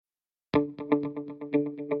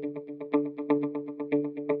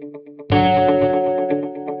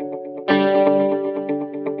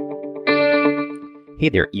Hey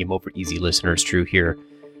there, EM Over Easy listeners, Drew here.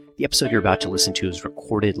 The episode you're about to listen to is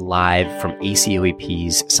recorded live from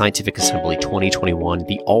ACOEP's Scientific Assembly 2021,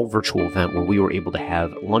 the all-virtual event where we were able to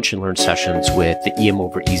have lunch and learn sessions with the EM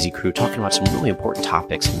Over Easy crew talking about some really important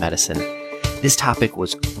topics in medicine. This topic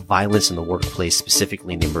was violence in the workplace,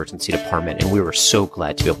 specifically in the emergency department, and we were so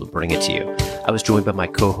glad to be able to bring it to you. I was joined by my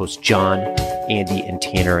co-hosts John, Andy, and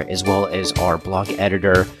Tanner, as well as our blog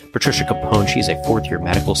editor, Patricia Capone. She's a fourth-year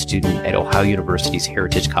medical student at Ohio University's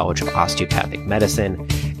Heritage College of Osteopathic Medicine,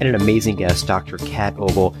 and an amazing guest, Dr. Kat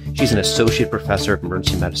Ogle. She's an associate professor of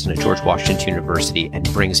emergency medicine at George Washington University and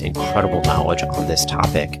brings incredible knowledge on this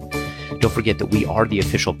topic. Don't forget that we are the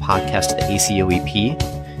official podcast of the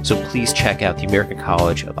ACOEP, so please check out the American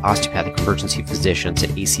College of Osteopathic Emergency Physicians at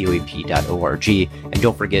acoep.org, and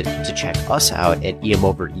don't forget to check us out at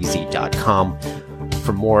emovereasy.com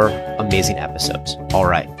for more amazing episodes. All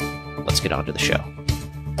right, let's get on to the show.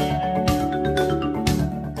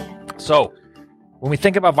 So, when we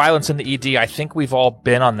think about violence in the ED, I think we've all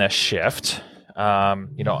been on this shift. There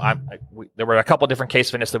were a couple different case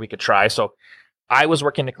fitness that we could try. So, I was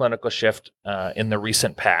working a clinical shift in the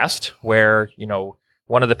recent past where,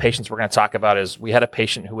 one of the patients we're going to talk about is we had a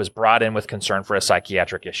patient who was brought in with concern for a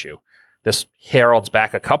psychiatric issue. This heralds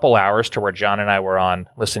back a couple hours to where John and I were on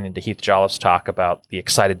listening to Heath Jolliffe's talk about the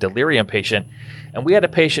excited delirium patient. And we had a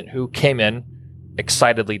patient who came in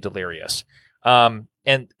excitedly delirious.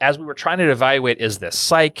 And as we were trying to evaluate, is this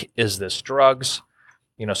psych? Is this drugs?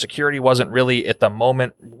 Security wasn't really at the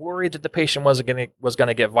moment worried that the patient was going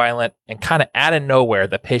to get violent. And kind of out of nowhere,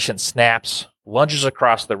 the patient snaps, lunges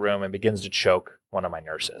across the room, and begins to choke one of my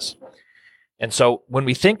nurses. And so when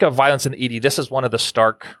we think of violence in the ED, this is one of the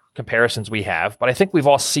stark comparisons we have, but I think we've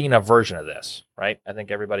all seen a version of this, right? I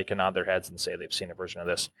think everybody can nod their heads and say they've seen a version of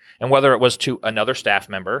this. And whether it was to another staff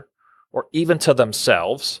member or even to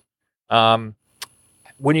themselves, when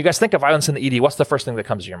you guys think of violence in the ED, what's the first thing that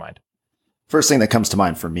comes to your mind? First thing that comes to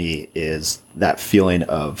mind for me is that feeling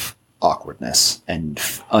of awkwardness and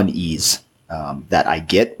unease that I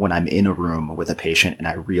get when I'm in a room with a patient and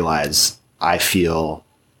I realize I feel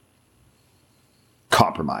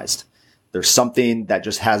compromised. There's something that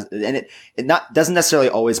just has, and it doesn't necessarily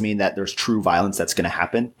always mean that there's true violence that's going to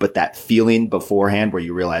happen, but that feeling beforehand where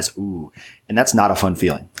you realize, ooh, and that's not a fun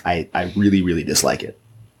feeling. I really, really dislike it.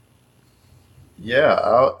 Yeah,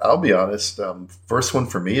 I'll be honest. First one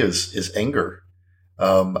for me is anger.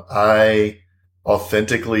 I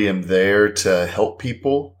authentically am there to help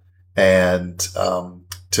people and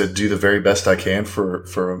to do the very best I can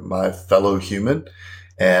for my fellow human.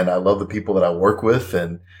 And I love the people that I work with.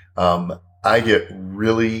 And I get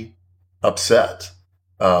really upset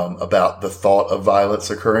about the thought of violence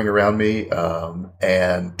occurring around me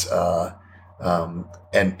and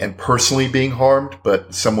personally being harmed,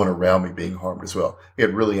 but someone around me being harmed as well. I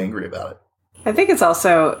get really angry about it. I think it's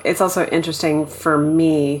also interesting for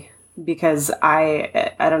me because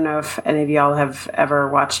I don't know if any of y'all have ever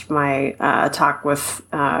watched my talk with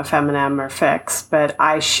Feminem or Fix, but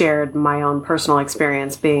I shared my own personal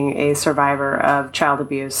experience being a survivor of child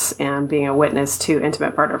abuse and being a witness to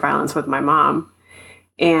intimate partner violence with my mom.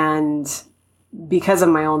 And because of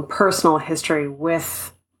my own personal history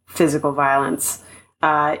with physical violence,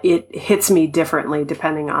 it hits me differently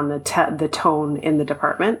depending on the tone in the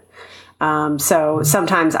department. So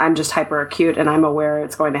sometimes I'm just hyper acute and I'm aware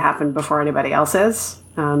it's going to happen before anybody else is,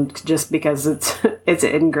 just because it's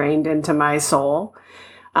ingrained into my soul.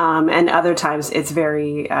 And other times it's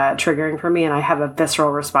very triggering for me and I have a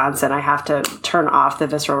visceral response and I have to turn off the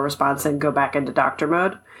visceral response and go back into doctor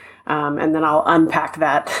mode. And then I'll unpack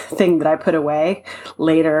that thing that I put away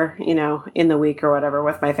later, in the week or whatever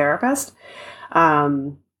with my therapist.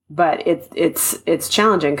 But it's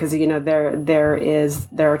challenging because,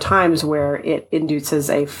 there are times where it induces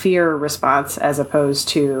a fear response as opposed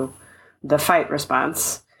to the fight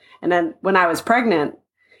response. And then when I was pregnant,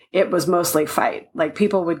 it was mostly fight. Like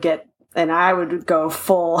people would get, and I would go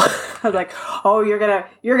full, I was like, oh, you're going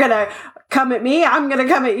to come at me. I'm going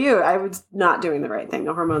to come at you. I was not doing the right thing.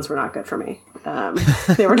 The hormones were not good for me.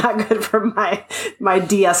 They were not good for my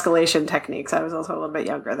de-escalation techniques. I was also a little bit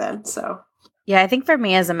younger then. So. Yeah, I think for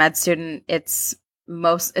me as a med student, it's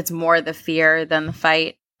more the fear than the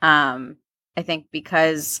fight. I think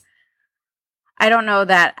because I don't know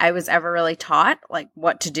that I was ever really taught like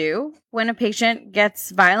what to do when a patient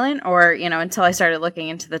gets violent or, until I started looking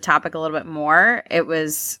into the topic a little bit more, it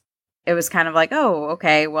was kind of like, oh,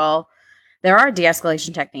 okay, well, there are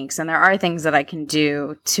de-escalation techniques and there are things that I can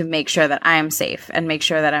do to make sure that I am safe and make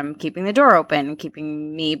sure that I'm keeping the door open,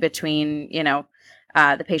 keeping me between,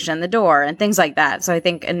 the patient and the door and things like that. So I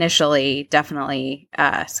think initially definitely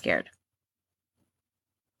scared.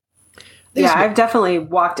 Yeah, I've definitely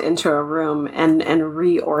walked into a room and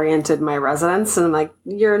reoriented my residents, and I'm like,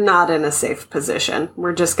 you're not in a safe position.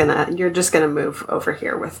 You're just gonna move over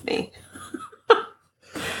here with me.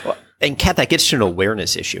 And Kat, that gets to an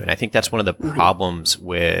awareness issue. And I think that's one of the problems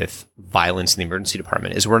with violence in the emergency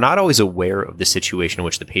department is we're not always aware of the situation in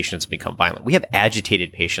which the patients become violent. We have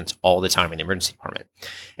agitated patients all the time in the emergency department.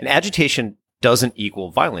 And agitation doesn't equal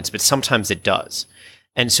violence, but sometimes it does.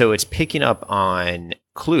 And so it's picking up on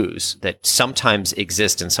clues that sometimes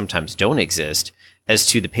exist and sometimes don't exist as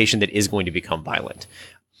to the patient that is going to become violent.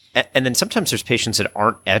 And then sometimes there's patients that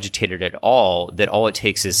aren't agitated at all, that all it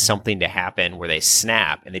takes is something to happen where they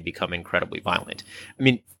snap and they become incredibly violent. I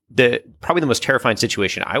mean, probably the most terrifying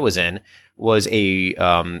situation I was in was a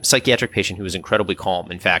psychiatric patient who was incredibly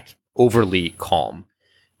calm. In fact, overly calm.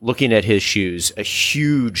 Looking at his shoes, a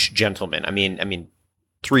huge gentleman. I mean,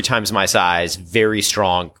 3 times my size, very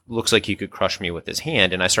strong, looks like he could crush me with his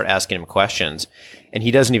hand. And I start asking him questions and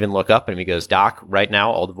he doesn't even look up at me. He goes, "Doc, right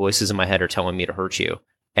now, all the voices in my head are telling me to hurt you.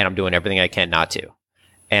 And I'm doing everything I can not to."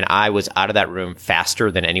 And I was out of that room faster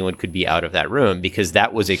than anyone could be out of that room because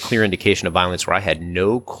that was a clear indication of violence where I had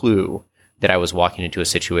no clue that I was walking into a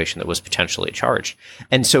situation that was potentially charged.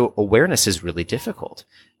 And so awareness is really difficult.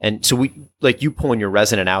 And so we, like you pulling your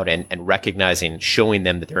resident out and recognizing, showing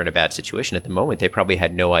them that they're in a bad situation at the moment, they probably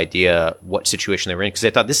had no idea what situation they were in because they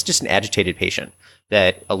thought this is just an agitated patient,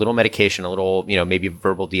 that a little medication, a little, maybe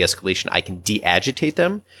verbal de-escalation, I can de-agitate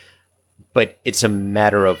them. But it's a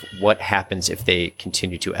matter of what happens if they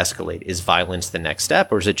continue to escalate. Is violence the next step,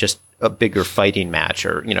 or is it just a bigger fighting match,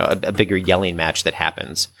 or a bigger yelling match that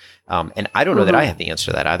happens? And I don't know that I have the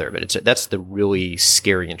answer to that either. But that's the really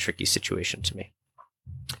scary and tricky situation to me.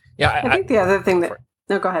 Yeah, I think the other thing that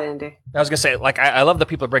go ahead, Andy. I was gonna say, I love that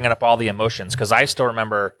people are bringing up all the emotions because I still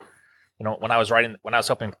remember, when I was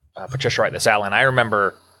helping Patricia write this outline, I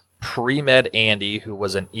remember pre-med Andy, who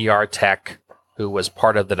was an ER tech, who was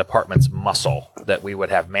part of the department's muscle, that we would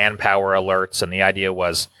have manpower alerts. And the idea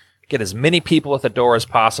was get as many people at the door as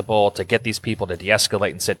possible to get these people to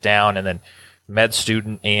de-escalate and sit down. And then med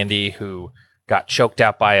student Andy, who got choked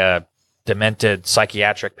out by a demented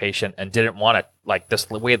psychiatric patient and didn't want to, I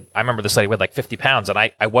remember this lady weighed like 50 pounds and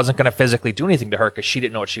I wasn't going to physically do anything to her because she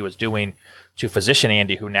didn't know what she was doing, to physician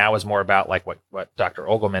Andy, who now is more about like what Dr.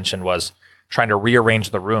 Ogle mentioned, was trying to rearrange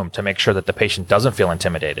the room to make sure that the patient doesn't feel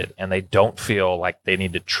intimidated and they don't feel like they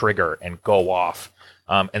need to trigger and go off.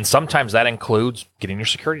 And sometimes that includes getting your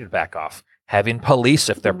security to back off, having police,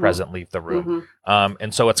 if they're present, leave the room.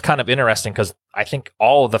 And so it's kind of interesting because I think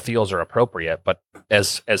all of the feels are appropriate, but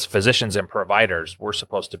as physicians and providers, we're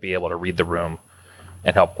supposed to be able to read the room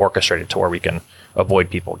and help orchestrate it to where we can avoid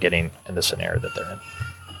people getting in the scenario that they're in.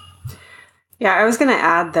 Yeah, I was going to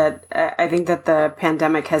add that I think that the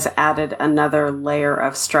pandemic has added another layer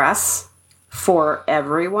of stress for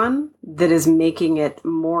everyone that is making it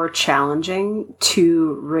more challenging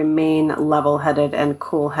to remain level-headed and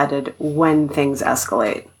cool-headed when things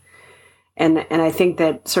escalate. And I think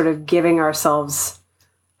that sort of giving ourselves,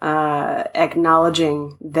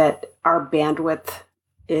 acknowledging that our bandwidth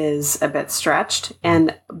is a bit stretched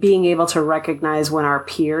and being able to recognize when our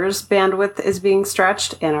peers' bandwidth is being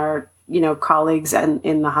stretched and our colleagues and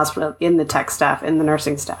in the hospital, in the tech staff, in the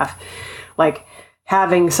nursing staff, like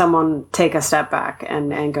having someone take a step back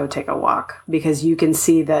and go take a walk, because you can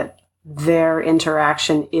see that their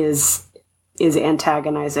interaction is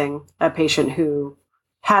antagonizing a patient who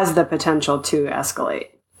has the potential to escalate.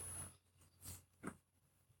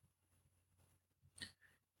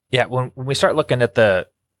 Yeah, when we start looking at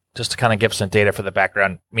just to kind of give some data for the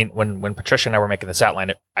background, I mean, when Patricia and I were making this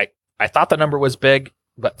outline, I thought the number was big,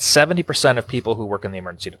 but 70% of people who work in the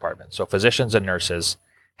emergency department, so physicians and nurses,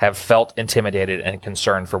 have felt intimidated and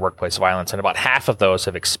concerned for workplace violence, and about half of those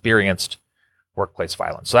have experienced workplace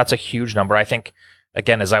violence. So that's a huge number. I think,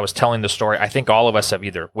 again, as I was telling the story, I think all of us have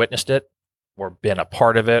either witnessed it or been a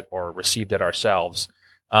part of it or received it ourselves.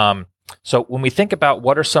 So when we think about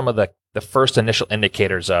what are some of the first initial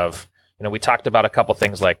indicators of, we talked about a couple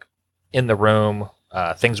things like in the room,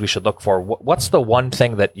 things we should look for. What's the one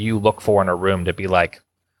thing that you look for in a room to be like,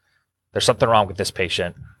 there's something wrong with this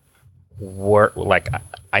patient?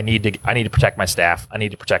 I need to protect my staff. I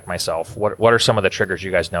need to protect myself. What are some of the triggers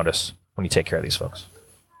you guys notice when you take care of these folks?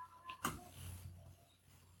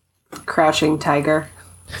 Crouching tiger.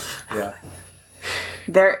 Yeah.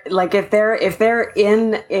 They're like, if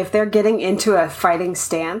they're getting into a fighting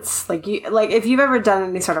stance, like if you've ever done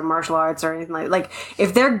any sort of martial arts or anything like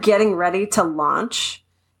if they're getting ready to launch,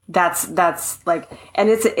 that's like, and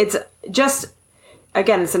it's just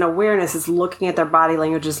again, it's an awareness. It's looking at their body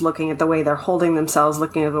language, is looking at the way they're holding themselves,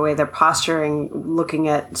 looking at the way they're posturing, looking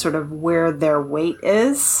at sort of where their weight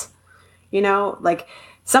is. You know, like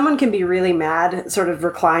someone can be really mad, sort of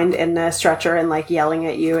reclined in a stretcher and like yelling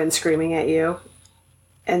at you and screaming at you.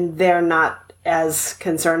 And they're not as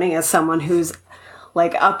concerning as someone who's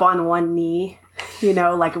like up on one knee, you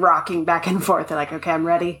know, like rocking back and forth. They're like, okay, I'm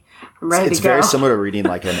ready. I'm ready to go. It's very similar to reading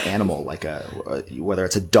like an animal, like whether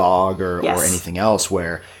it's a dog or anything else,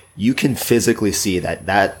 where you can physically see that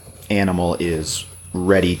that animal is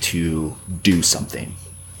ready to do something.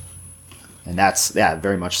 And that's, yeah,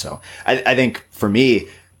 very much so. I think for me,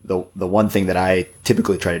 the one thing that I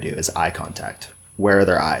typically try to do is eye contact. Where are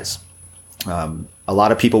their eyes? A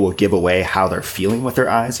lot of people will give away how they're feeling with their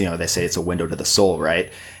eyes. You know, they say it's a window to the soul,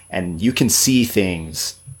 right? And you can see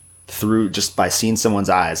things through just by seeing someone's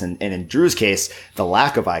eyes. And in Drew's case, the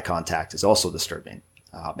lack of eye contact is also disturbing.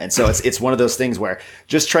 And so it's one of those things where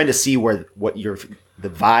just trying to see the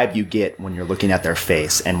vibe you get when you're looking at their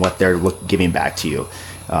face and what they're giving back to you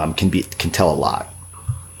can tell a lot.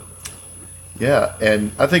 Yeah,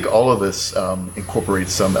 and I think all of this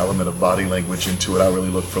incorporates some element of body language into it. I really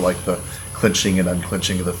look for like the clenching and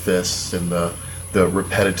unclenching of the fists and the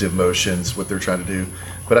repetitive motions, what they're trying to do.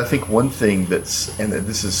 But I think one thing and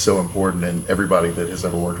this is so important, and everybody that has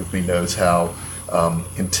ever worked with me knows how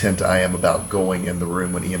intent I am about going in the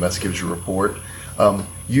room when EMS gives you a report,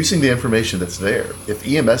 using the information that's there. If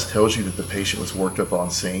EMS tells you that the patient was worked up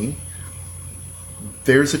on scene,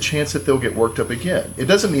 there's a chance that they'll get worked up again. It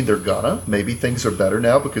doesn't mean they're gonna. Maybe things are better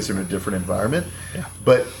now because they're in a different environment. Yeah.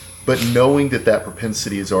 But knowing that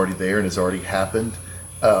propensity is already there and has already happened,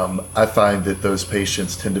 I find that those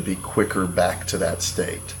patients tend to be quicker back to that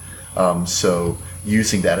state. So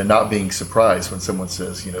using that and not being surprised when someone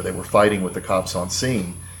says, you know, they were fighting with the cops on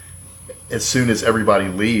scene. As soon as everybody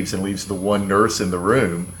leaves and leaves the one nurse in the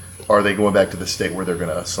room, are they going back to the state where they're going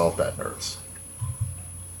to assault that nurse?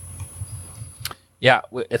 Yeah,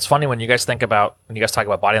 it's funny when you guys talk about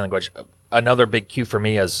body language. Another big cue for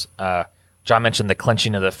me is John mentioned the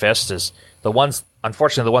clenching of the fist. Is the ones,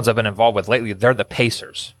 unfortunately, the ones I've been involved with lately. They're the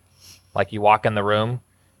pacers. Like you walk in the room,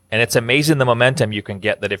 and it's amazing the momentum you can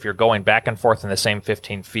get. That if you're going back and forth in the same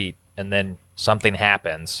 15 feet, and then something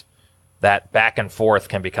happens, that back and forth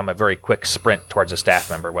can become a very quick sprint towards a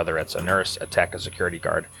staff member, whether it's a nurse, a tech, a security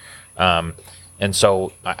guard. And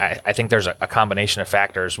so I think there's a combination of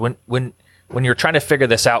factors when you're trying to figure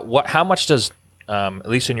this out. How much does, at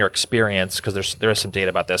least in your experience, because there is some data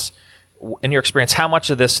about this, in your experience, how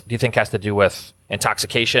much of this do you think has to do with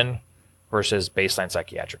intoxication versus baseline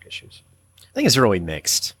psychiatric issues? I think it's really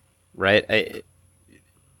mixed, right?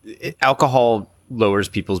 Alcohol lowers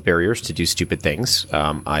people's barriers to do stupid things.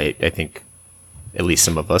 I think at least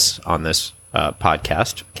some of us on this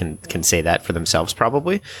podcast can say that for themselves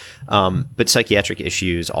probably. But psychiatric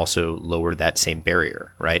issues also lower that same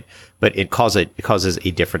barrier, right? But it causes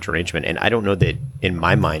a different arrangement. And I don't know that in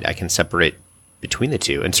my mind I can separate between the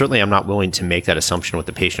two. And certainly I'm not willing to make that assumption with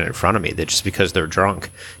the patient in front of me that just because they're drunk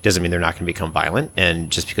doesn't mean they're not going to become violent.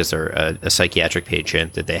 And just because they're a psychiatric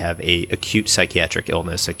patient, that they have a acute psychiatric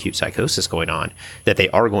illness, acute psychosis going on, that they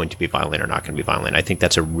are going to be violent or not going to be violent. I think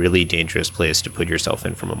that's a really dangerous place to put yourself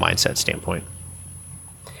in from a mindset standpoint.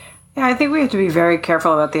 Yeah, I think we have to be very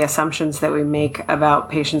careful about the assumptions that we make about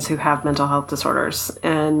patients who have mental health disorders.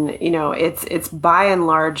 And, you know, it's by and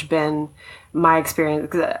large been my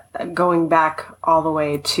experience, going back all the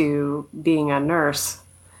way to being a nurse,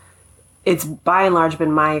 it's by and large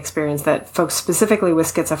been my experience that folks specifically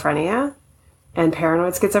with schizophrenia and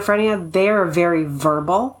paranoid schizophrenia, they are very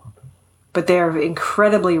verbal, but they are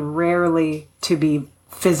incredibly rarely to be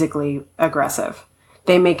physically aggressive.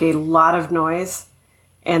 They make a lot of noise,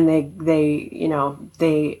 and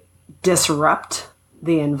they disrupt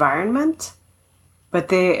the environment, but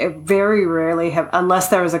they very rarely have, unless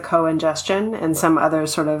there was a co-ingestion and some other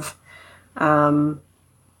sort of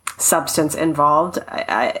substance involved.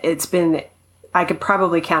 I could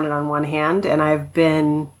probably count it on one hand, and I've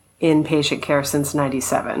been in patient care since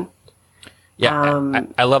 97. Yeah,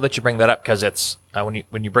 I love that you bring that up, because it's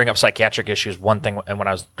when you bring up psychiatric issues, one thing, and when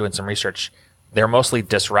I was doing some research, they're mostly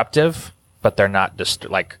disruptive, but they're not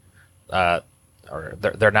they're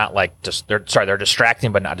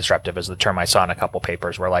distracting but not disruptive is the term I saw in a couple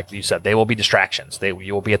papers, where, like you said, they will be distractions.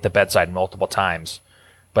 You will be at the bedside multiple times,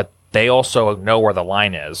 but they also know where the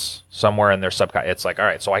line is somewhere in their subconscious. It's like, all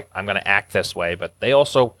right, so I'm going to act this way, but they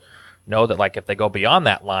also know that, like, if they go beyond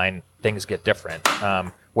that line, things get different.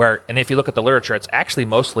 And if you look at the literature, it's actually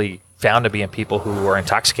mostly found to be in people who are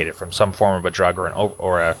intoxicated from some form of a drug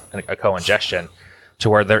or a co-ingestion, to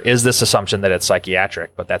where there is this assumption that it's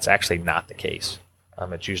psychiatric, but that's actually not the case.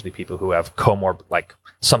 It's usually people who have like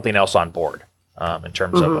something else on board in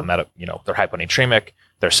terms of they're hyponatremic,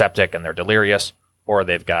 they're septic, and they're delirious, or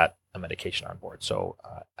they've got a medication on board. So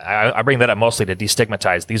I bring that up mostly to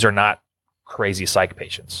destigmatize. These are not crazy psych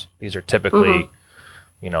patients. These are typically,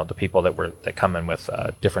 the people that come in with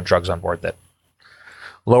different drugs on board that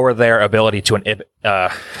lower their ability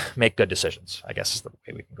to make good decisions, I guess is the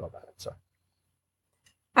way we can go about it. So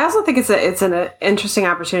I also think it's an interesting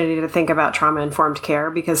opportunity to think about trauma-informed care,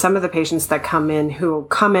 because some of the patients that come in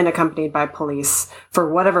accompanied by police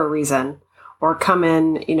for whatever reason, or come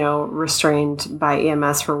in, restrained by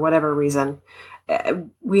EMS for whatever reason,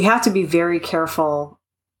 we have to be very careful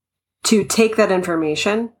to take that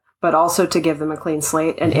information, but also to give them a clean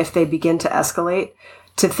slate. And if they begin to escalate,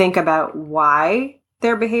 to think about why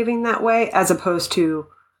they're behaving that way, as opposed to,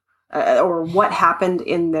 or what happened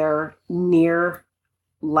in their near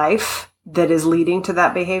life that is leading to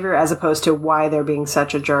that behavior, as opposed to why they're being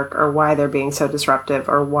such a jerk, or why they're being so disruptive,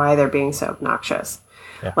 or why they're being so obnoxious.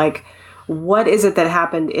 Yeah. Like, what is it that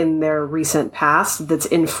happened in their recent past that's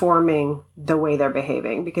informing the way they're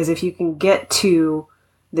behaving? Because if you can get to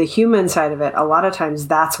the human side of it, a lot of times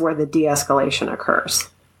that's where the de-escalation occurs.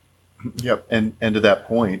 Yep. And to that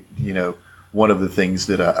point, one of the things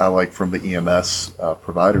that I like from the EMS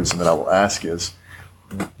providers and that I will ask is,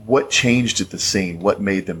 what changed at the scene? What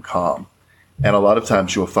made them calm? And a lot of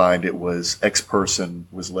times you'll find it was X person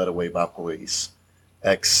was led away by police.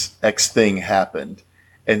 X thing happened.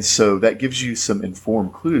 And so that gives you some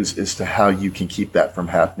informed clues as to how you can keep that from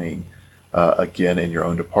happening again in your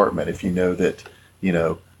own department. If you know that,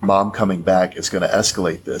 mom coming back is going to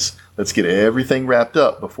escalate this, let's get everything wrapped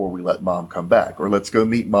up before we let mom come back. Or let's go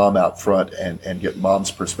meet mom out front and get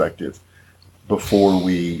mom's perspective before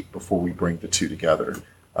we bring the two together.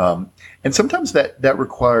 And sometimes that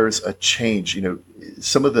requires a change.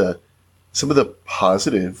 Some of the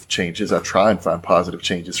positive changes, I try and find positive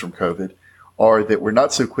changes from COVID, are that we're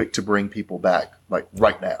not so quick to bring people back like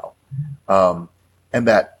right now. And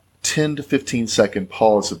that 10 to 15 second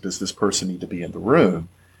pause of, does this person need to be in the room,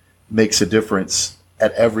 makes a difference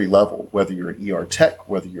at every level, whether you're an ER tech,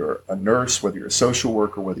 whether you're a nurse, whether you're a social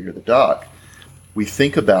worker, whether you're the doc. We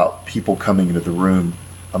think about people coming into the room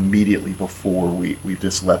immediately before we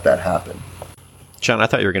just let that happen. John, I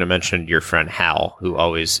thought you were going to mention your friend Hal, who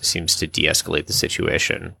always seems to de-escalate the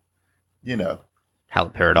situation. Hal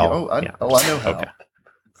Paradol. I know Hal. Okay.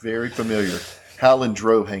 Very familiar. Hal and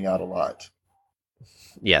Dro hang out a lot.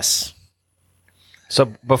 Yes.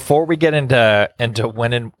 So before we get into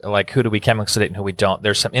when and like who do we chemically sedate and who we don't,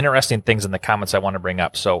 there's some interesting things in the comments I want to bring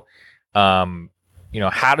up. So,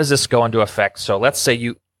 how does this go into effect? So let's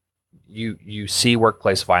say you see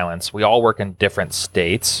workplace violence. We all work in different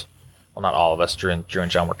states. Well, not all of us. Drew and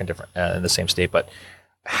John work in the same state. But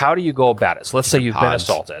how do you go about it? So let's say you've been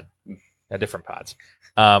assaulted. Different pods.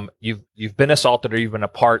 You've been assaulted, or you've been a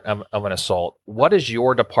part of an assault. What is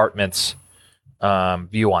your department's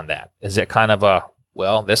view on that? Is it kind of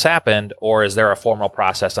this happened, or is there a formal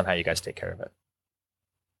process on how you guys take care of it?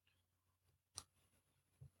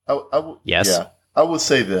 Yes. Yeah, I will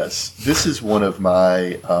say this. This is one of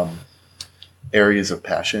my areas of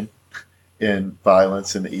passion in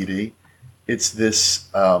violence in the ED. It's this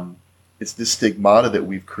stigmata that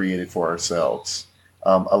we've created for ourselves.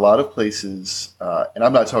 A lot of places, and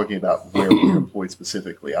I'm not talking about where we're employed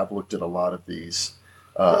specifically. I've looked at a lot of these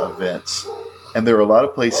events, and there are a lot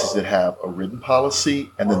of places that have a written policy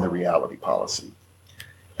and then the reality policy.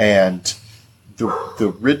 And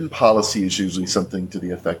the written policy is usually something to the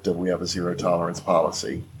effect of, we have a zero tolerance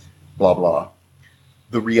policy, blah, blah.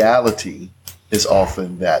 The reality is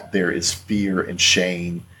often that there is fear and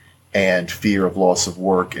shame and fear of loss of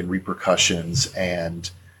work and repercussions and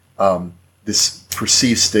this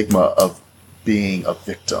perceived stigma of being a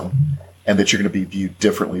victim, and that you're going to be viewed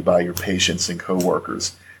differently by your patients and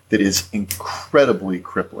coworkers, that is incredibly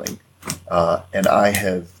crippling. And I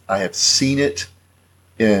have seen it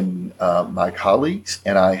in my colleagues,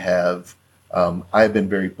 and I have been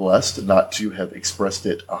very blessed not to have expressed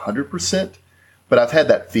it 100%, but I've had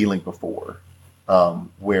that feeling before,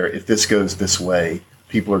 where if this goes this way,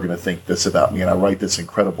 people are going to think this about me, and I write this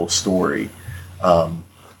incredible story.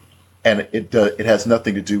 And it has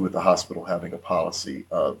nothing to do with the hospital having a policy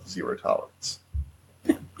of zero tolerance.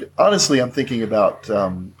 Honestly, I'm thinking about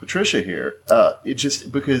Patricia here. It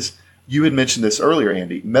just because you had mentioned this earlier,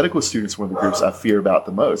 Andy. Medical students are one of the groups I fear about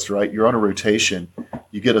the most. Right? You're on a rotation.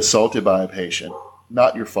 You get assaulted by a patient.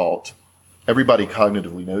 Not your fault. Everybody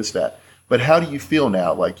cognitively knows that. But how do you feel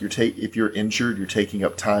now? Like if you're injured, you're taking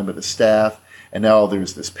up time with the staff, and now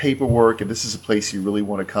there's this paperwork, and this is a place you really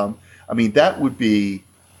want to come. I mean, that would be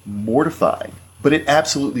mortifying but it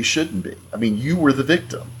absolutely shouldn't be. I mean, you were the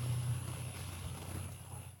victim.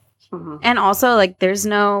 Mhm. And also, like, there's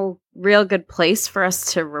no real good place for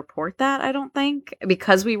us to report that, I don't think.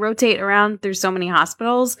 Because we rotate around through so many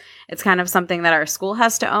hospitals, it's kind of something that our school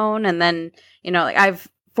has to own. And then, like, I've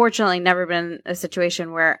fortunately never been in a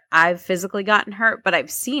situation where I've physically gotten hurt, but I've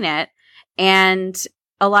seen it. And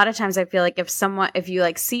a lot of times I feel like if you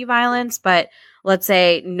like see violence, but let's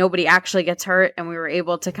say nobody actually gets hurt and we were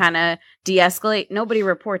able to kind of de-escalate, nobody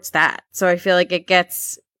reports that. So I feel like it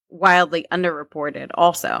gets wildly underreported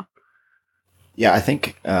also. Yeah, I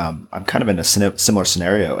think I'm kind of in a similar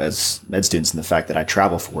scenario as med students in the fact that I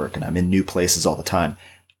travel for work and I'm in new places all the time.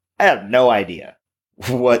 I have no idea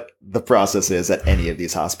what the process is at any of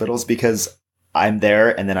these hospitals because I'm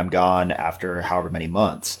there and then I'm gone after however many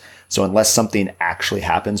months. So unless something actually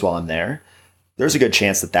happens while I'm there, there's a good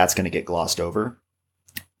chance that that's going to get glossed over.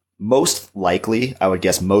 Most likely, I would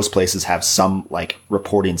guess most places have some like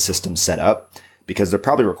reporting system set up because they're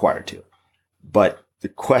probably required to. But the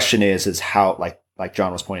question is how, like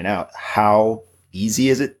John was pointing out, how easy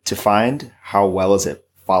is it to find? How well is it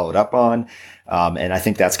followed up on? And I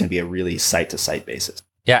think that's going to be a really site-to-site basis.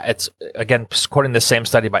 Yeah, it's, again, quoting the same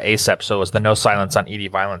study by ACEP, so it was the No Silence on ED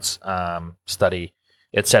Violence study.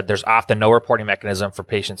 It said there's often no reporting mechanism for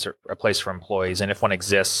patients or a place for employees. And if one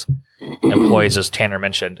exists, employees, as Tanner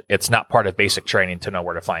mentioned, it's not part of basic training to know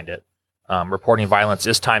where to find it. Reporting violence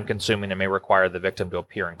is time-consuming and may require the victim to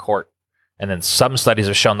appear in court. And then some studies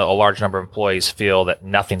have shown that a large number of employees feel that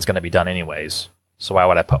nothing's going to be done anyways. So why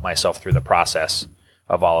would I put myself through the process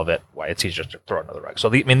of all of it? Why, it's easier to throw it under the rug. So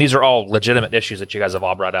these are all legitimate issues that you guys have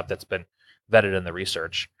all brought up that's been vetted in the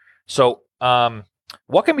research. So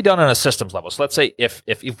what can be done on a systems level? So let's say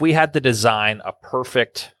if we had to design a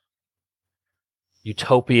perfect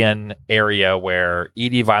utopian area where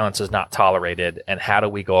ED violence is not tolerated, and how do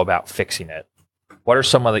we go about fixing it? What are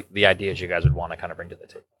some of the ideas you guys would want to kind of bring to the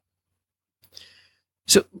table?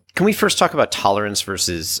 So can we first talk about tolerance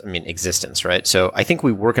versus, existence, right? So I think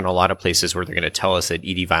we work in a lot of places where they're going to tell us that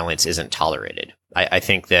ED violence isn't tolerated. I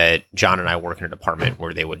think that John and I work in a department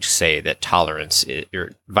where they would say that violence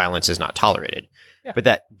is not tolerated. Yeah. But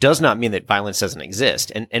that does not mean that violence doesn't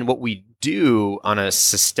exist. And what we do on a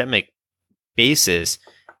systemic basis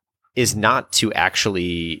is not to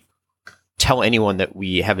actually tell anyone that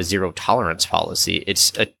we have a zero tolerance policy.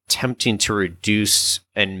 It's attempting to reduce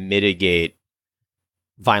and mitigate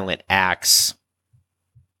violent acts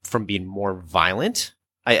from being more violent.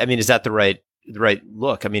 Is that the right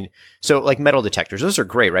look? So like metal detectors, those are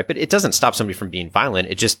great, right? But it doesn't stop somebody from being violent.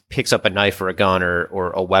 It just picks up a knife or a gun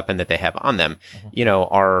or a weapon that they have on them.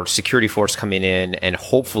 Mm-hmm. Our security force coming in and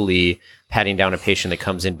hopefully patting down a patient that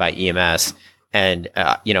comes in by EMS. And,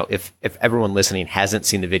 if everyone listening hasn't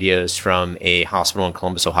seen the videos from a hospital in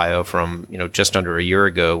Columbus, Ohio from, just under a year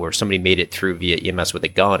ago where somebody made it through via EMS with a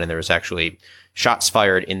gun and there was actually shots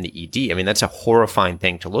fired in the ED. That's a horrifying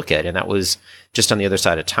thing to look at. And that was just on the other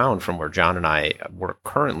side of town from where John and I work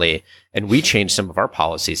currently. And we changed some of our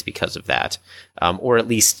policies because of that, or at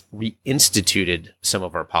least reinstituted some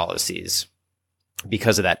of our policies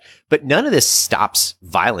because of that. But none of this stops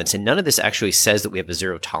violence, and none of this actually says that we have a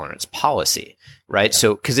zero tolerance policy, right?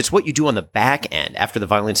 So, because it's what you do on the back end after the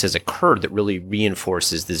violence has occurred that really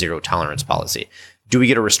reinforces the zero tolerance policy. Do we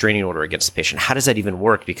get a restraining order against the patient? How does that even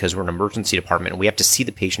work? Because we're an emergency department and we have to see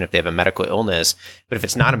the patient if they have a medical illness. But if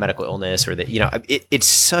it's not a medical illness, or that, it's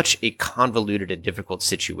such a convoluted and difficult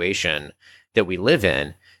situation that we live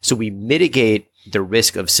in. So we mitigate the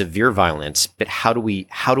risk of severe violence, but how do we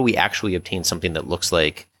actually obtain something that looks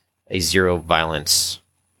like a zero violence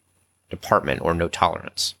department or no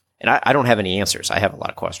tolerance? And I don't have any answers. I have a lot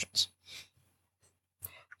of questions.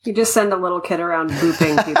 You just send a little kid around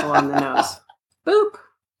booping people on the nose. Boop.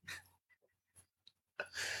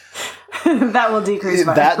 That will decrease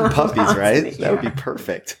violence. That and puppies, right? That would be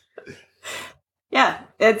perfect. Yeah,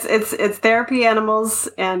 it's therapy animals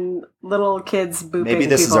and little kids booping. Maybe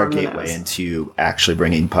this is people our on the gateway nose. into actually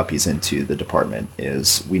bringing puppies into the department.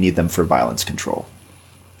 Is we need them for violence control.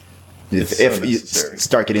 If you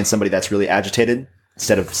start getting somebody that's really agitated,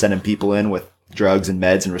 instead of sending people in with drugs and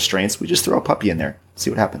meds and restraints, we just throw a puppy in there, see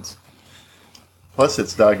what happens. Plus,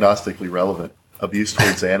 it's diagnostically relevant. Abuse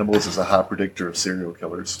towards animals is a high predictor of serial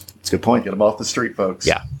killers. That's a good point. Get them off the street, folks.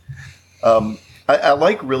 Yeah. I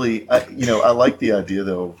like the idea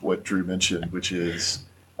though of what Drew mentioned, which is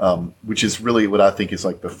really what I think is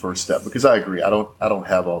like the first step. Because I agree, I don't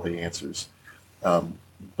have all the answers,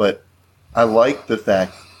 but I like the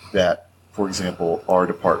fact that, for example, our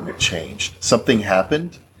department changed. Something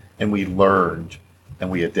happened, and we learned, and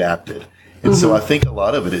we adapted. And so I think a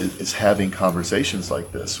lot of it is having conversations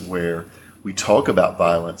like this where we talk about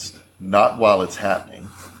violence not while it's happening,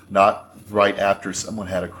 not right after someone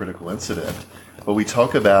had a critical incident, but we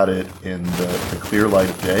talk about it in the clear light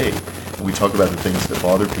of day. And we talk about the things that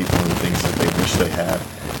bother people and the things that they wish they had.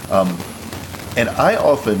 And I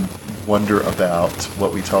often wonder about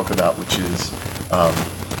what we talk about, which is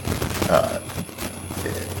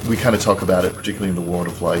we kind of talk about it, particularly in the world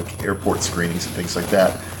of like airport screenings and things like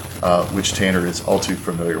that, which Tanner is all too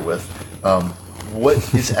familiar with.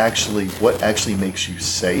 What actually makes you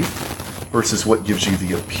safe versus what gives you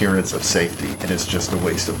the appearance of safety, and it's just a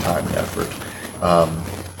waste of time and effort.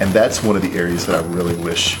 And that's one of the areas that I really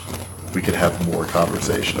wish we could have more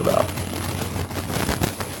conversation about.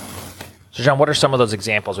 So, John, what are some of those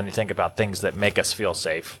examples when you think about things that make us feel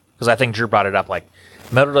safe? Because I think Drew brought it up, like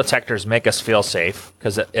metal detectors make us feel safe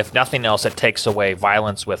because if nothing else, it takes away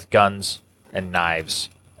violence with guns and knives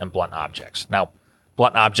and blunt objects. Now,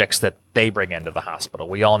 blunt objects that they bring into the hospital.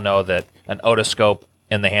 We all know that an otoscope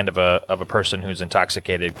in the hand of a person who's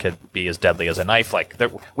intoxicated could be as deadly as a knife. Like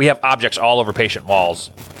we have objects all over patient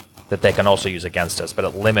walls that they can also use against us, but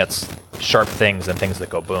it limits sharp things and things that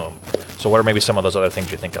go boom. So what are maybe some of those other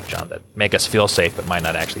things you think of, John, that make us feel safe but might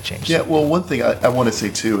not actually change Yeah, something? well, one thing I want to say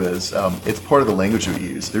too is it's part of the language we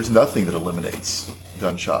use. There's nothing that eliminates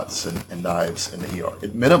gunshots and knives in the ER.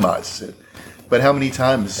 It minimizes it. But how many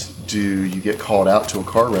times do you get called out to a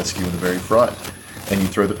car rescue in the very front and you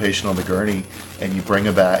throw the patient on the gurney and you bring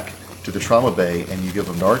them back to the trauma bay and you give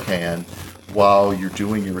them Narcan while you're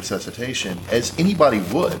doing your resuscitation, as anybody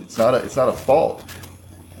would. It's not a fault.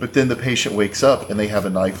 But then the patient wakes up and they have a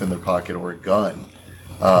knife in their pocket or a gun.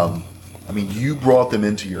 I mean, you brought them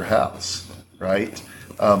into your house, right?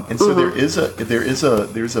 And so there's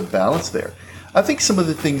a balance there. I think some of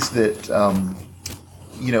the things that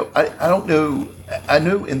I don't know. I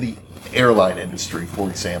know in the airline industry, for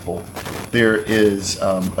example, there is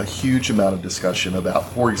a huge amount of discussion about,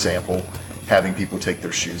 for example, having people take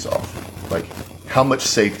their shoes off. Like, how much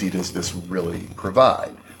safety does this really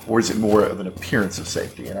provide? Or is it more of an appearance of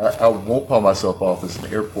safety? And I won't call myself off as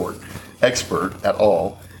an airport expert at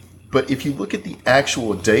all. But if you look at the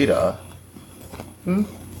actual data, I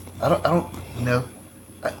don't know.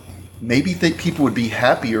 Maybe people would be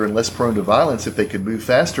happier and less prone to violence if they could move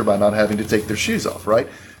faster by not having to take their shoes off, right?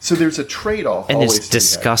 So there's a trade-off. And always it's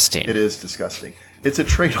disgusting. It is disgusting. It's a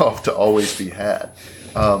trade-off to always be had.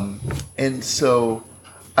 And so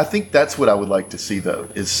I think that's what I would like to see, though,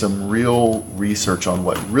 is some real research on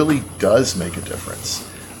what really does make a difference,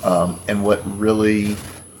 and what's really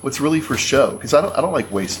for show. Because I don't like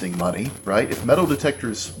wasting money, right? If metal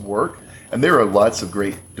detectors work, and there are lots of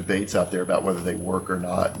great debates out there about whether they work or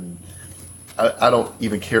not, and I don't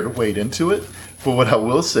even care to wade into it. But what I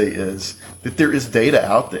will say is that there is data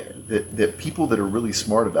out there that people that are really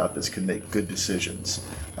smart about this can make good decisions.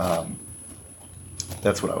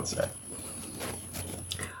 That's what I would say.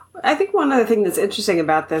 I think one other thing that's interesting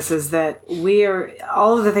about this is that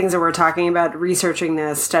all of the things that we're talking about, researching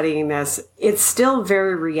this, studying this, it's still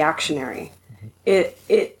very reactionary.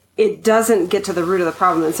 It doesn't get to the root of the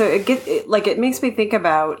problem. And so it makes me think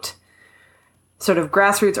about sort of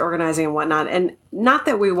grassroots organizing and whatnot. And not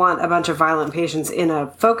that we want a bunch of violent patients in a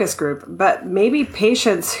focus group, but maybe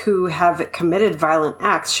patients who have committed violent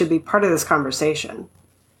acts should be part of this conversation.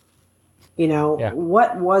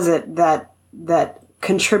 What was it that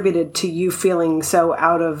contributed to you feeling so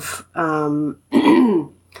out of,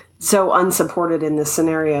 so unsupported in this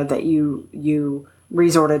scenario that you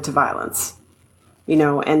resorted to violence?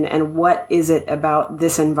 And what is it about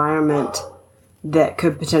this environment that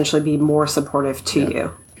could potentially be more supportive to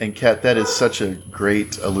you? And Kat, that is such a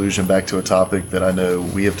great allusion back to a topic that I know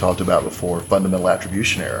we have talked about before, fundamental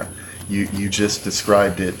attribution error. You just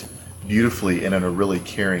described it beautifully and in a really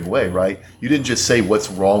caring way, right? You didn't just say what's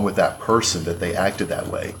wrong with that person that they acted that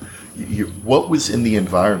way. What was in the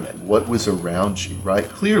environment? What was around you, right?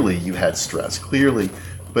 Clearly you had stress,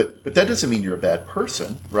 but that doesn't mean you're a bad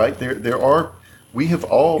person, right? We have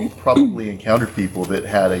all probably encountered people that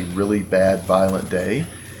had a really bad, violent day,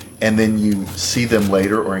 and then you see them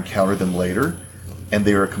later or encounter them later, and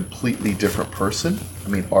they're a completely different person. I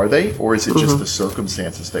mean, are they? Or is it just the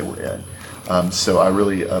circumstances they were in? So I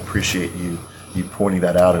really appreciate you pointing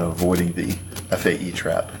that out and avoiding the FAE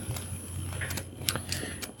trap.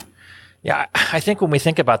 Yeah, I think when we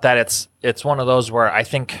think about that, it's one of those where I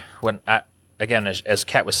think again, as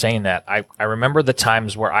Kat was saying that, I remember the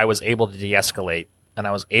times where I was able to de-escalate, and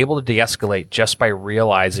I was able to de-escalate just by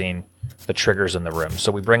realizing the triggers in the room.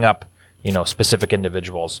 So we bring up, specific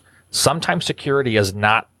individuals. Sometimes security is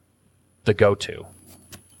not the go-to.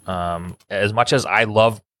 As much as I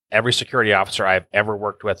love every security officer I've ever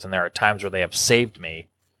worked with, and there are times where they have saved me,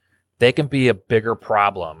 they can be a bigger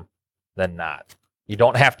problem than not. You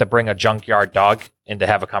don't have to bring a junkyard dog in to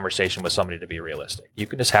have a conversation with somebody to be realistic. You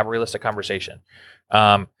can just have a realistic conversation.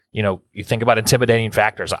 You think about intimidating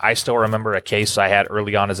factors. I still remember a case I had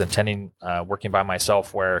early on as intending working by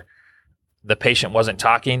myself where the patient wasn't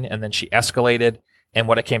talking and then she escalated. And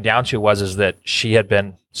what it came down to is that she had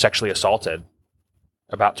been sexually assaulted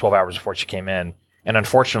about 12 hours before she came in. And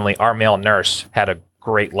unfortunately, our male nurse had a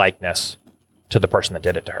great likeness to the person that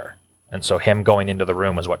did it to her. And so him going into the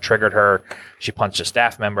room was what triggered her. She punched a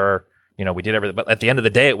staff member. We did everything. But at the end of the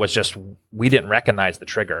day, it was just we didn't recognize the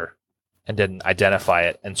trigger and didn't identify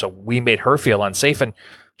it. And so we made her feel unsafe. And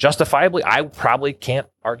justifiably, I probably can't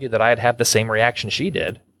argue that I'd have the same reaction she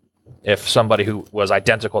did if somebody who was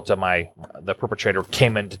identical to the perpetrator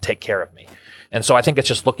came in to take care of me. And so I think it's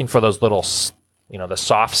just looking for those little, the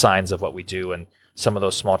soft signs of what we do and some of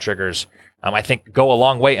those small triggers, I think go a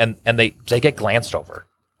long way, and they get glanced over.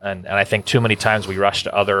 And I think too many times we rush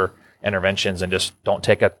to other interventions and just don't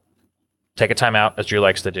take a time out, as Drew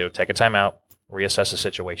likes to do. Take a time out, reassess the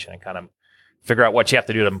situation, and kind of figure out what you have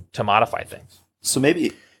to do to modify things. So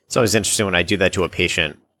maybe it's always interesting when I do that to a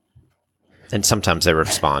patient, and sometimes they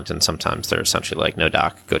respond, and sometimes they're essentially like, "No,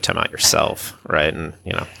 doc, go time out yourself," right? And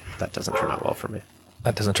that doesn't turn out well for me.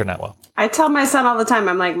 That doesn't turn out well. I tell my son all the time,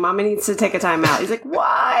 I'm like, Mommy needs to take a time out. He's like,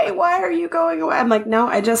 why? Why are you going away? I'm like, no,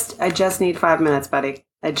 I just need 5 minutes, buddy.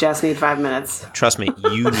 I just need 5 minutes. Trust me,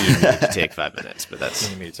 you need me to take 5 minutes, but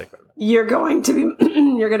that's You need to take 5 minutes. You're going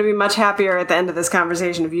to be much happier at the end of this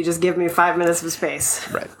conversation if you just give me 5 minutes of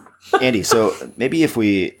space. right, Andy. So maybe if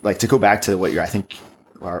we like to go back to what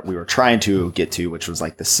we were trying to get to, which was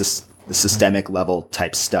like the systemic level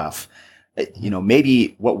type stuff.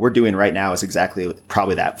 Maybe what we're doing right now is exactly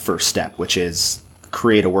probably that first step, which is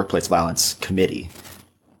create a workplace violence committee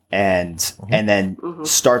and then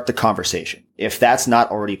start the conversation. If that's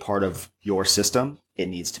not already part of your system, it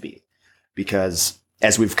needs to be, because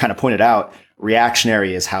as we've kind of pointed out,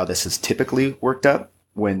 reactionary is how this is typically worked up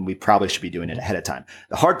when we probably should be doing it ahead of time.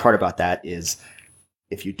 The hard part about that is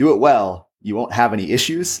if you do it well, you won't have any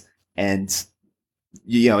issues. And,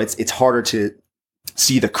 it's harder to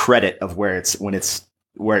see the credit of where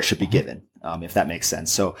it should be given, if that makes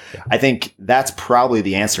sense. So yeah. I think that's probably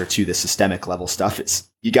the answer to the systemic level stuff is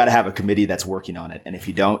you got to have a committee that's working on it. And if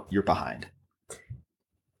you don't, you're behind.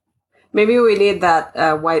 Maybe we need that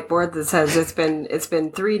whiteboard that says it's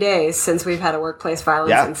been 3 days since we've had a workplace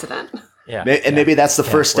violence incident. Yeah. And maybe that's the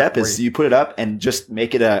first step is you put it up and just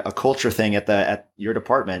make it a culture thing at your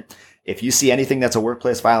department. If you see anything that's a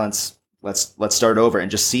workplace violence, let's start over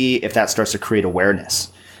and just see if that starts to create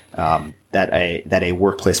awareness that a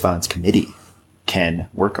workplace violence committee can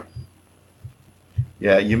work on.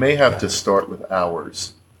 Yeah, you may have to start with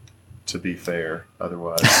hours, to be fair.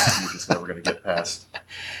 Otherwise, you're just never going to get past.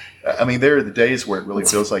 I mean, there are the days where it really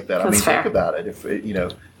feels like that. I mean, think about it. If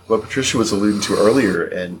what Patricia was alluding to earlier,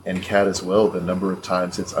 and Kat as well, the number of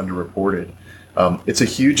times it's underreported. It's a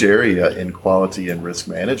huge area in quality and risk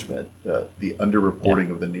management, the underreporting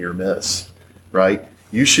of the near miss, right?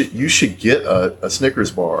 You should get a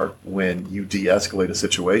Snickers bar when you de-escalate a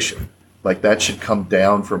situation. Like that should come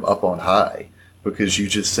down from up on high because you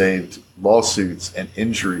just saved lawsuits and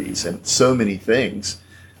injuries and so many things.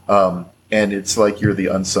 And it's like you're the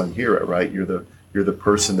unsung hero, right? You're the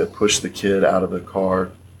person that pushed the kid out of the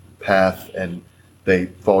car path and they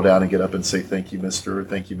fall down and get up and say, "Thank you, mister," or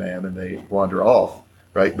 "Thank you, ma'am," and they wander off,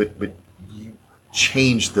 right? But you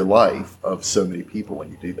change the life of so many people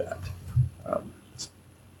when you do that. It's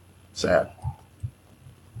sad.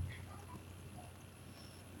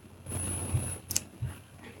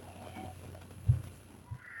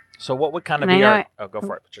 So what would kind of be our... Oh, go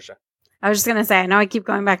for it, Patricia. I was just going to say, I know I keep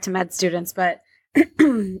going back to med students, but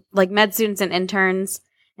like med students and interns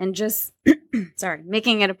and just,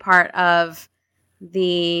 making it a part of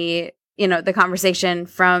the conversation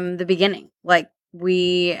from the beginning. Like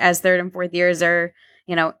we as third and fourth years are,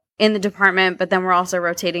 in the department, but then we're also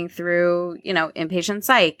rotating through, inpatient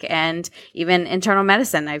psych and even internal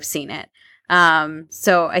medicine. I've seen it.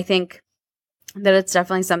 So I think that it's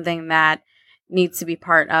definitely something that needs to be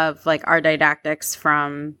part of like our didactics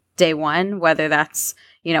from day one, whether that's,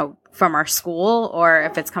 from our school or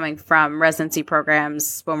if it's coming from residency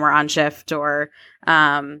programs when we're on shift or,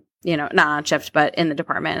 not on shift, but in the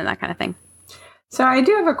department and that kind of thing. So I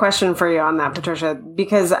do have a question for you on that, Patricia,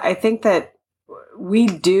 because I think that we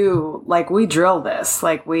drill this,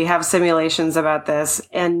 like we have simulations about this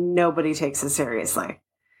and nobody takes it seriously.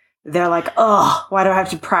 They're like, oh, why do I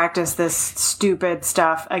have to practice this stupid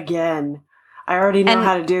stuff again? I already know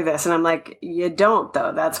how to do this. And I'm like, you don't,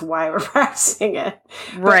 though. That's why we're practicing it.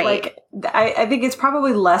 Right. But I think it's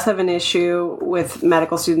probably less of an issue with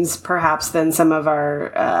medical students, perhaps, than some of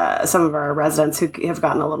our residents who have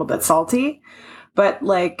gotten a little bit salty. But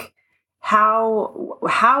like,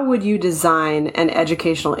 how would you design an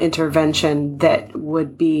educational intervention that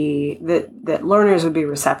would be that learners would be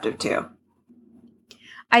receptive to?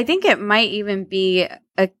 I think it might even be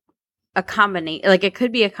a combination, like it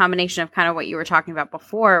could be a combination of kind of what you were talking about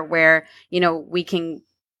before, where, we can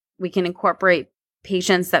incorporate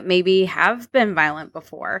patients that maybe have been violent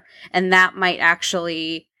before, and that might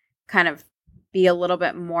actually kind of be a little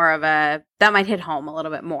bit more that might hit home a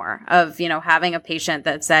little bit more of, having a patient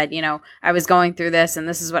that said, I was going through this and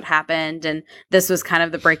this is what happened. And this was kind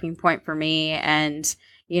of the breaking point for me. And,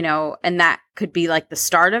 and that could be like the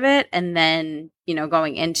start of it. And then,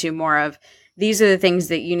 going into more of, these are the things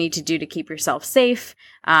that you need to do to keep yourself safe.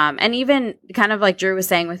 And even kind of like Drew was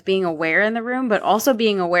saying with being aware in the room, but also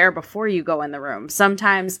being aware before you go in the room.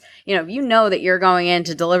 Sometimes, if you know that you're going in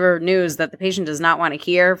to deliver news that the patient does not want to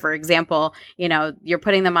hear, for example, you're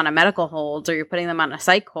putting them on a medical hold or you're putting them on a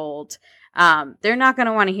psych hold, they're not going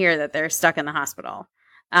to want to hear that they're stuck in the hospital.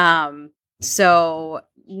 So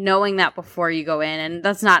knowing that before you go in, and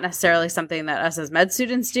that's not necessarily something that us as med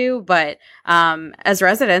students do, but as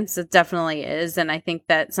residents, it definitely is. And I think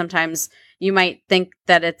that sometimes you might think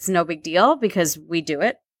that it's no big deal because we do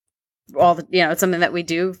it it's something that we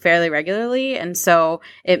do fairly regularly. And so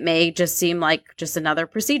it may just seem like just another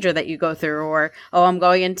procedure that you go through, or, I'm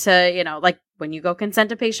going into, like when you go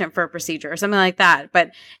consent a patient for a procedure or something like that.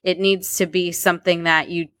 But it needs to be something that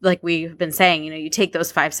you, like we've been saying, you take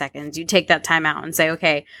those 5 seconds, you take that time out and say,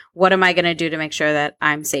 okay, what am I going to do to make sure that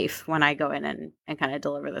I'm safe when I go in and kind of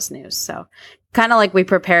deliver this news? So kind of like we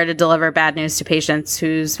prepare to deliver bad news to patients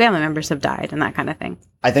whose family members have died and that kind of thing.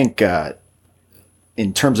 I think,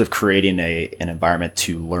 in terms of creating an environment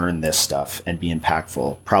to learn this stuff and be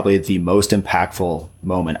impactful, probably the most impactful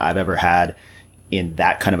moment I've ever had in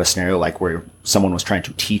that kind of a scenario, like where someone was trying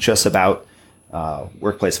to teach us about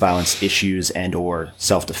workplace violence issues and or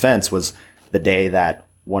self-defense, was the day that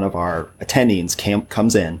one of our attendings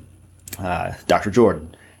comes in, Dr.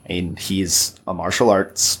 Jordan, and he's a martial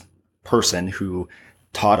arts person who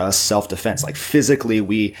taught us self-defense, like physically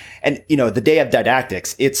the day of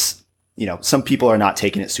didactics, it's, some people are not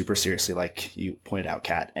taking it super seriously, like you pointed out,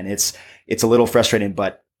 Kat, and it's a little frustrating.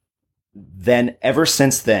 But then ever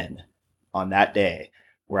since then, on that day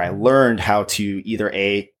where I learned how to either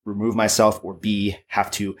A, remove myself, or B,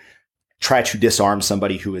 have to try to disarm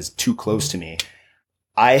somebody who is too close to me,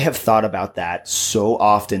 I have thought about that so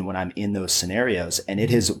often when I'm in those scenarios. And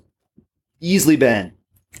it has easily been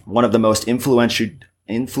one of the most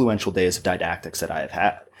influential days of didactics that I have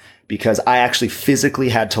had. Because I actually physically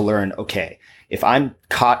had to learn, okay, if I'm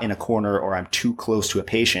caught in a corner or I'm too close to a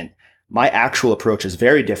patient, my actual approach is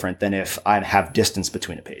very different than if I have distance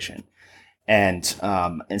between a patient. And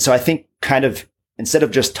so I think kind of instead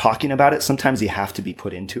of just talking about it, sometimes you have to be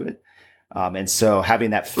put into it. And so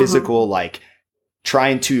having that physical, like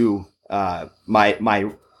trying to,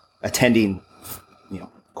 my attending,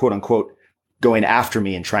 quote unquote, going after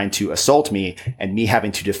me and trying to assault me and me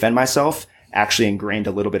having to defend myself actually ingrained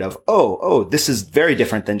a little bit of, this is very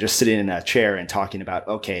different than just sitting in a chair and talking about,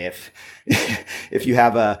 okay, if you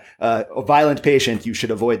have a violent patient, you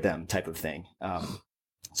should avoid them type of thing.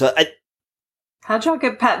 How'd y'all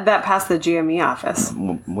get that past the GME office?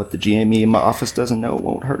 What the GME office doesn't know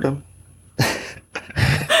won't hurt them.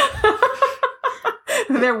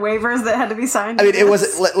 Were there waivers that had to be signed? I mean, it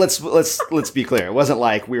wasn't. Let's be clear. It wasn't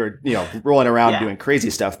like we were, rolling around doing crazy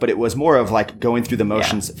stuff. But it was more of like going through the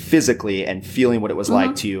motions physically and feeling what it was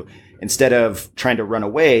like to. Instead of trying to run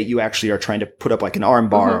away, you actually are trying to put up like an arm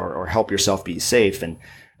bar or help yourself be safe. And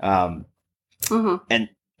and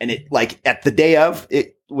it, like at the day of,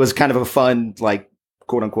 it was kind of a fun, like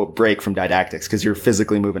quote unquote break from didactics because you're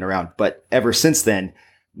physically moving around. But ever since then,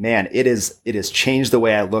 man, it has changed the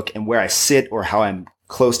way I look and where I sit or how I'm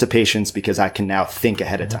close to patients because I can now think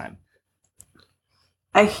ahead of time.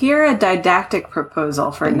 I hear a didactic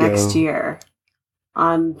proposal for next year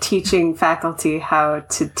on teaching faculty how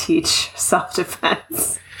to teach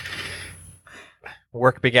self-defense.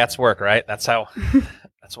 Work begets work, right? That's what,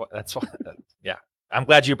 yeah. I'm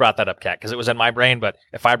glad you brought that up, Kat, because it was in my brain, but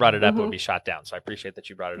if I brought it up, it would be shot down. So I appreciate that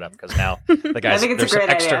you brought it up because now the guys, there's some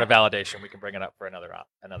external validation. We can bring it up for another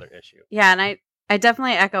issue. Yeah, and I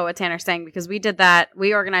definitely echo what Tanner's saying because we did that.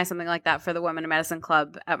 We organized something like that for the Women in Medicine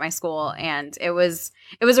Club at my school, and it was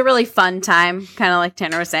a really fun time. Kind of like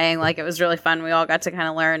Tanner was saying, like it was really fun. We all got to kind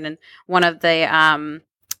of learn, and one of the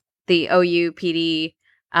OU PD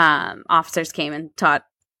officers came and taught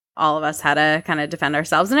all of us how to kind of defend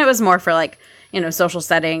ourselves. And it was more for like, social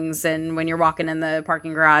settings and when you're walking in the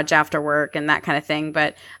parking garage after work and that kind of thing.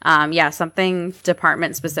 But something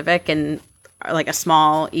department specific and like a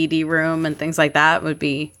small ED room and things like that would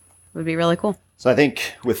be really cool. So I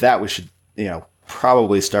think with that, we should,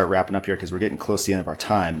 probably start wrapping up here because we're getting close to the end of our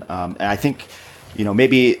time. And I think,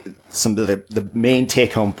 maybe some of the main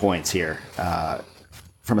take home points here,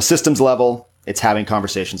 from a systems level, it's having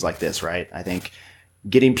conversations like this, right? I think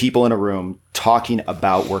getting people in a room talking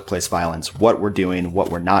about workplace violence, what we're doing, what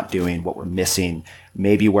we're not doing, what we're missing,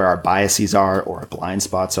 maybe where our biases are or our blind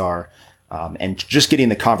spots are, and just getting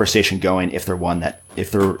the conversation going if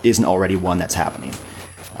there isn't already one that's happening.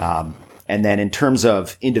 And then in terms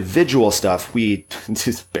of individual stuff, we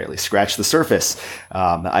just barely scratched the surface.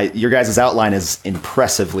 Your guys' outline is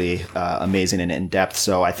impressively amazing and in depth.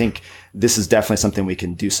 So I think this is definitely something we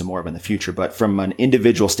can do some more of in the future. But from an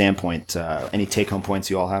individual standpoint, any take-home points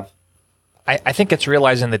you all have? I think it's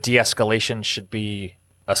realizing that de-escalation should be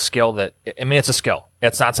a skill it's a skill.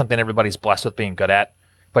 It's not something everybody's blessed with being good at,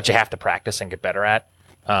 but you have to practice and get better at.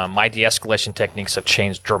 My de-escalation techniques have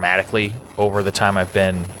changed dramatically over the time I've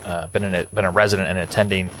been a resident and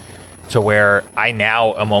attending, to where I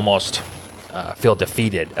now am almost feel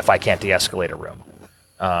defeated if I can't de-escalate a room,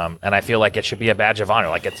 and I feel like it should be a badge of honor.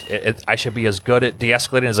 Like I should be as good at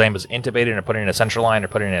de-escalating as I am as intubating or putting in a central line or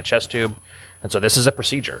putting in a chest tube. And so this is a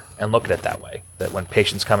procedure, and look at it that way. That when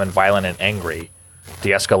patients come in violent and angry,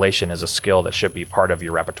 de-escalation is a skill that should be part of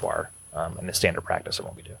your repertoire and the standard practice of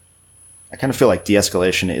what we do. I kind of feel like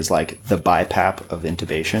de-escalation is like the BiPAP of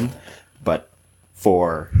intubation, but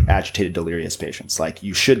for agitated delirious patients. Like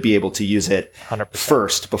you should be able to use it 100%.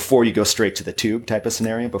 First before you go straight to the tube type of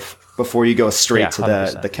scenario, before you go straight to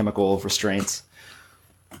 100%. the chemical restraints.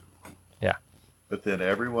 Yeah. But then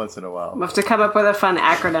every once in a while, We'll have to come up with a fun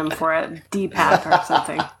acronym for it, DPAP or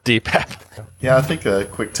something. DPAP. yeah, I think a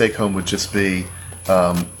quick take home would just be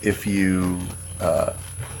if you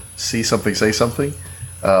see something, say something.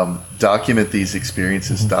 Document these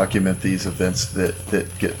experiences, document these events that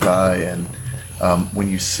get by, and when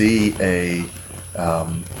you see a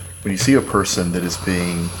person that is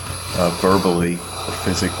being verbally or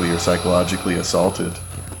physically or psychologically assaulted,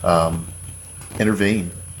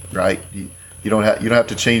 intervene. Right, you don't have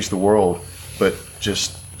to change the world, but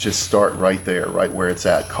just start right there, right where it's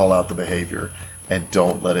at. Call out the behavior, and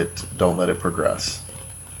don't let it progress.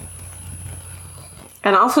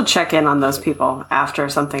 And also check in on those people after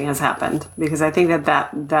something has happened, because I think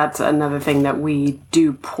that's another thing that we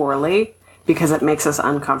do poorly, because it makes us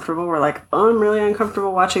uncomfortable. We're like, oh, I'm really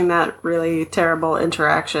uncomfortable watching that really terrible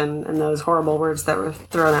interaction and those horrible words that were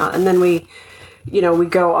thrown out. And then we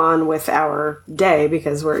go on with our day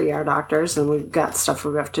because we're ER doctors and we've got stuff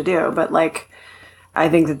we have to do. But like, I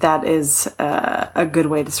think that is a good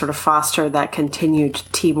way to sort of foster that continued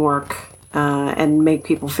teamwork and make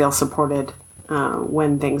people feel supported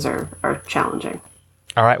when things are challenging.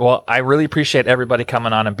 All right. Well, I really appreciate everybody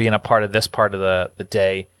coming on and being a part of this part of the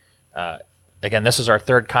day. Again, this is our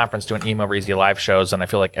third conference doing EM Over Easy live shows, and I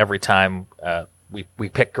feel like every time we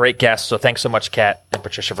pick great guests. So thanks so much, Kat and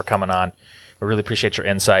Patricia, for coming on. We really appreciate your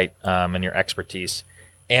insight and your expertise.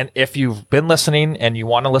 And if you've been listening and you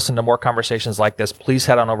want to listen to more conversations like this, please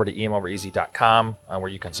head on over to emovereasy.com where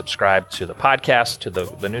you can subscribe to the podcast, to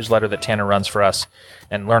the newsletter that Tanner runs for us,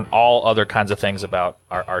 and learn all other kinds of things about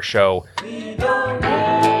our show.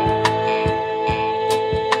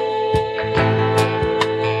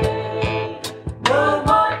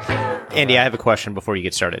 Andy, I have a question before you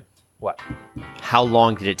get started. What? How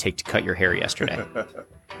long did it take to cut your hair yesterday?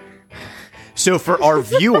 So for our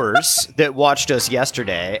viewers that watched us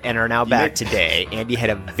yesterday and are now back today, Andy had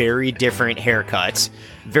a very different haircut,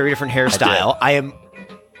 very different hairstyle. I am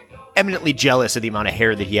eminently jealous of the amount of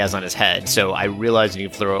hair that he has on his head, so I realize you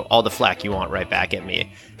can throw all the flack you want right back at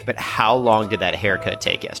me. But how long did that haircut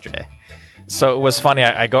take yesterday? So it was funny.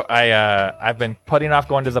 I've been putting off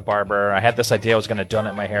going to the barber. I had this idea I was going to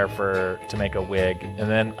donate my hair to make a wig,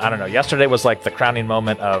 and then I don't know. Yesterday was like the crowning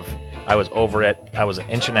moment of I was over it. I was 1.5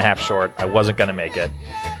 inches short. I wasn't going to make it,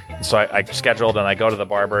 so I scheduled and I go to the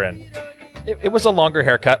barber, and it was a longer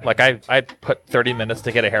haircut. Like I put 30 minutes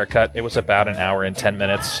to get a haircut. It was about an hour and 10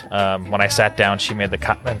 minutes. When I sat down, she made the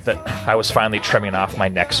comment that I was finally trimming off my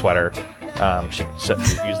neck sweater. She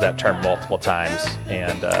used that term multiple times,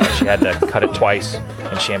 and she had to cut it twice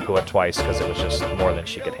and shampoo it twice because it was just more than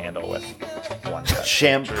she could handle with one cut.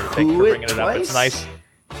 Shampoo it twice? twice? It's nice.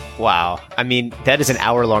 Wow. I mean, that is an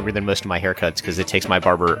hour longer than most of my haircuts because it takes my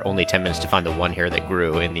barber only 10 minutes to find the one hair that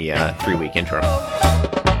grew in the 3-week interim.